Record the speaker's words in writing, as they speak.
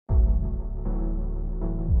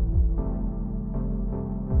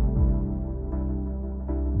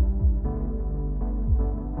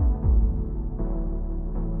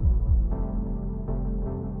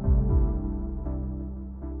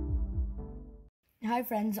hi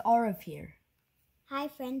friends, Arif here. Hi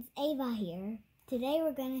friends, Ava here. Today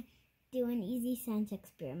we're going to do an easy science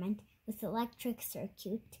experiment with electric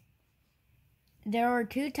circuit. There are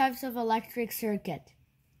two types of electric circuit,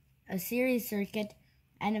 a series circuit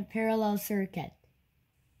and a parallel circuit.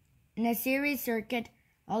 In a series circuit,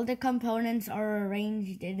 all the components are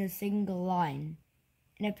arranged in a single line.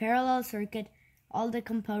 In a parallel circuit, all the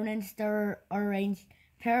components are arranged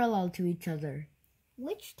parallel to each other.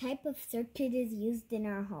 Which type of circuit is used in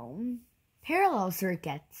our home? Parallel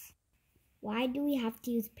circuits. Why do we have to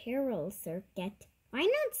use parallel circuit? Why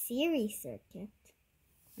not series circuit?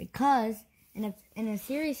 Because in a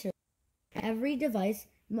series circuit, every device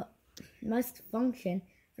must function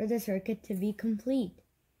for the circuit to be complete.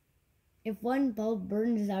 If one bulb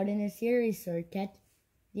burns out in a series circuit,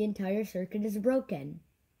 the entire circuit is broken.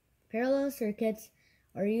 Parallel circuits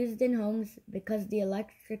are used in homes because the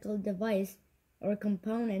electrical device or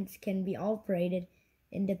components can be operated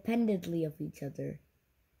independently of each other.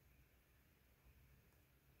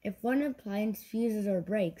 If one appliance fuses or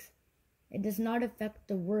breaks, it does not affect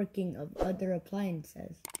the working of other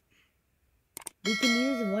appliances. We can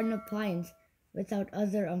use one appliance without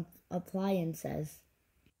other appliances.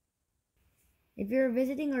 If you're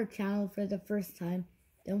visiting our channel for the first time,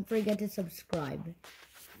 don't forget to subscribe.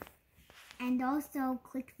 And also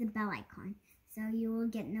click the bell icon so you will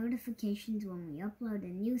get notifications when we upload a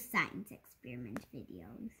new science experiment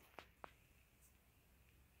videos.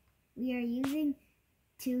 We are using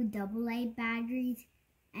two AA batteries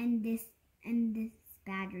and this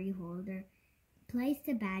battery holder. Place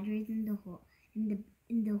the batteries in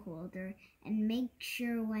the holder and make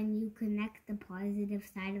sure when you connect the positive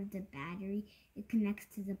side of the battery, it connects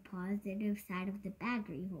to the positive side of the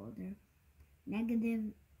battery holder.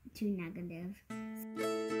 Negative to negative.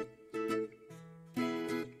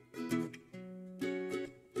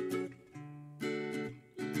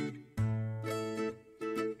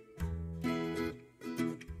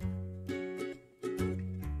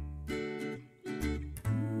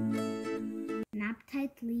 Snap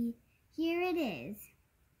tightly. Here it is.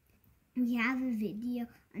 We have a video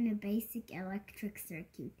on a basic electric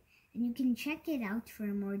circuit, and you can check it out for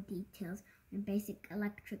more details on a basic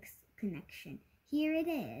electric connection. Here it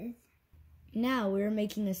is. Now we're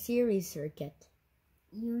making a series circuit.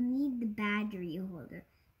 You need the battery holder,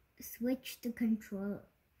 switch to control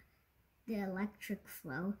the electric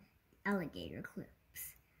flow, alligator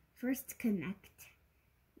clips. First connect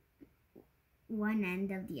one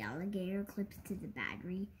end of the alligator clips to the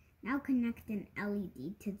battery. Now connect an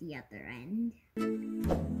LED to the other end.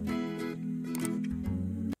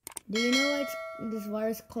 Do you know why this wire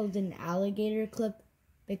is called an alligator clip?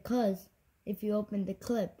 Because if you open the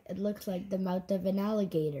clip, it looks like the mouth of an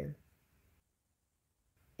alligator.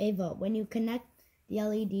 Ava, when you connect the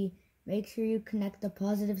LED, make sure you connect the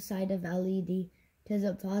positive side of LED to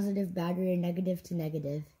the positive battery and negative to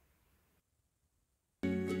negative.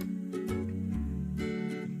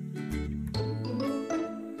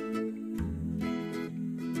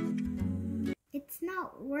 It's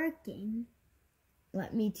not working.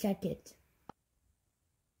 Let me check it.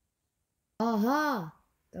 Aha!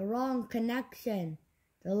 The wrong connection.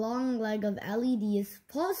 The long leg of LED is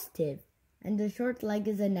positive and the short leg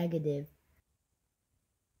is a negative.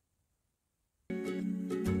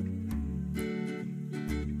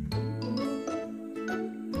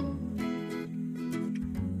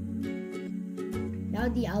 Now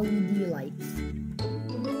the LED lights.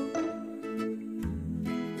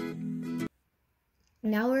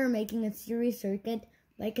 Now we're making a series circuit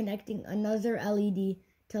by connecting another LED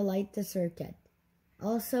to light the circuit.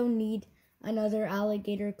 Also need another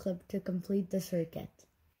alligator clip to complete the circuit.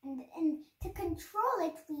 And to control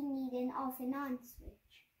it, we need an off and on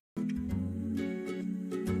switch.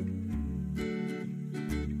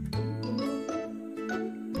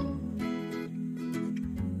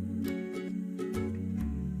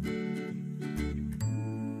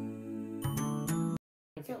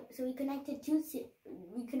 So we connected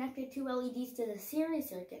two LEDs to the series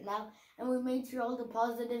circuit now, and we made sure all the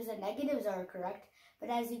positives and negatives are correct. But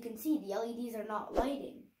as you can see, the LEDs are not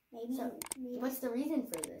lighting. Maybe what's the reason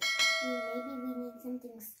for this? Maybe we need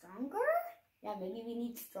something stronger? Yeah, maybe we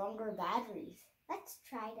need stronger batteries. Let's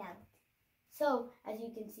try it out. So as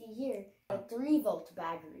you can see here, a 3-volt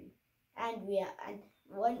battery,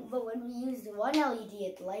 but when we used one LED,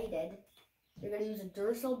 it lighted. You're gonna use a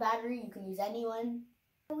Duracell battery. You can use anyone.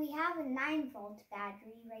 We have a 9-volt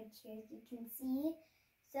battery right here, as you can see.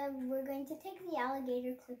 So we're going to take the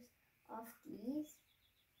alligator clips off these,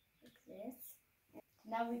 like this.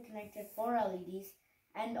 Now we connected 4 LEDs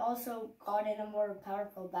and also got in a more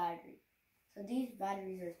powerful battery. So these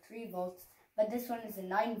batteries are 3 volts but this one is a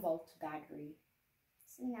 9-volt battery.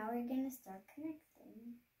 So now we're going to start connecting.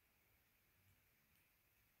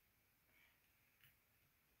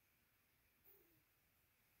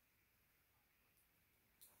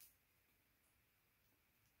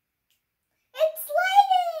 It's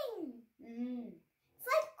lighting! It's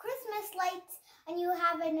like Christmas lights and you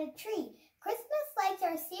have in a tree. Christmas lights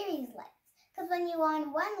are series lights because when you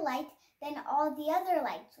on one light, then all the other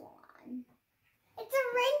lights will on. It's a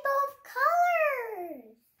rainbow of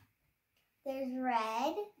colors. There's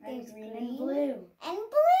red, there's green and blue. And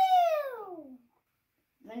blue.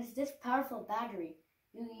 When it's this powerful battery,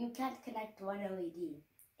 you can't connect one LED.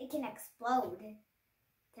 It can explode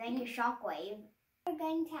to make a shockwave. We're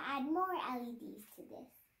going to add more LEDs to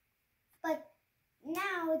this. But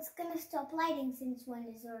now it's going to stop lighting since one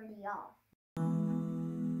is already off.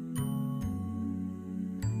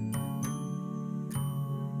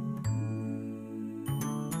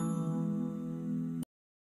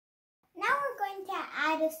 Now we're going to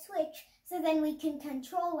add a switch so then we can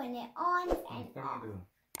control when it on and off.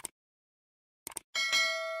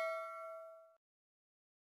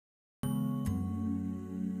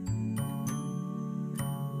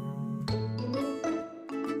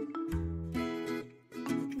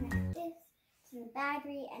 Connect this to the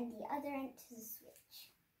battery and the other end to the switch.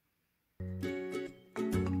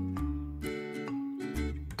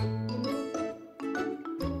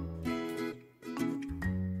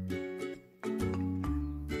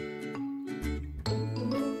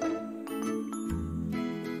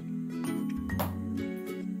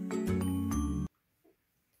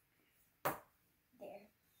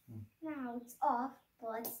 Now it's off, but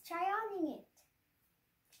let's try on it.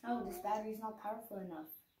 Oh, this battery's not powerful enough.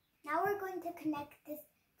 Now we're going to connect this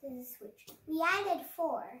to the switch. We added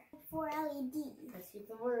four LEDs. Let's see if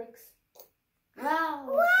it works. Wow,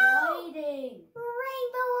 Wow! it's lighting.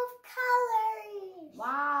 Rainbow of colors.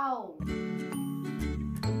 Wow.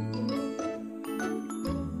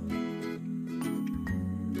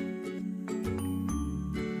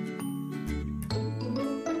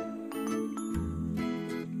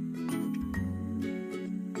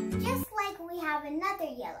 Just like we have another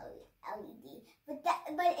yellow LED, but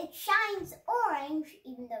it shines orange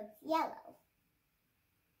even though it's yellow.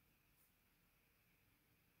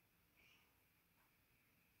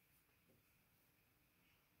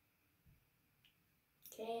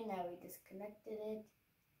 Okay, now we disconnected it.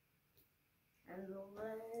 And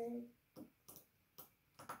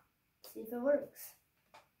let's see if it works.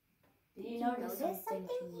 Did you notice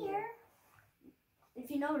something here? If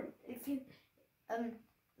you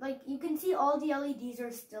like you can see all the LEDs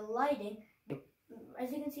are still lighting.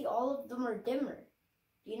 As you can see, all of them are dimmer.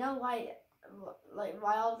 Do you know why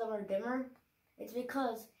all of them are dimmer? It's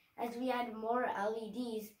because as we add more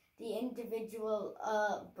LEDs, the individual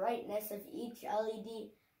brightness of each LED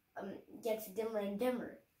gets dimmer and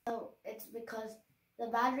dimmer. So it's because the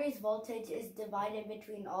battery's voltage is divided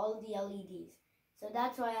between all the LEDs. So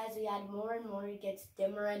that's why as we add more and more, it gets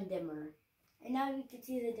dimmer and dimmer. And now you can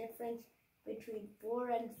see the difference between 4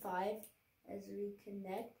 and 5 as we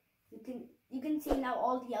connect. You can see now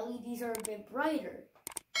all the LEDs are a bit brighter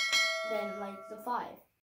than like the 5.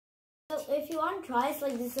 So if you want to try it,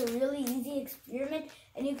 like this is a really easy experiment,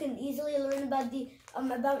 and you can easily learn about the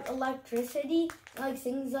about electricity, like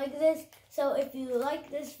things like this. So if you like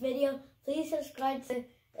this video, please subscribe to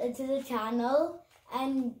the channel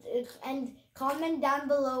and comment down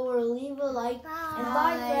below or leave a like. Bye. And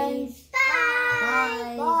bye, friends.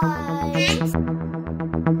 Bye. Bye.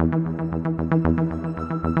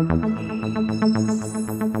 Bye.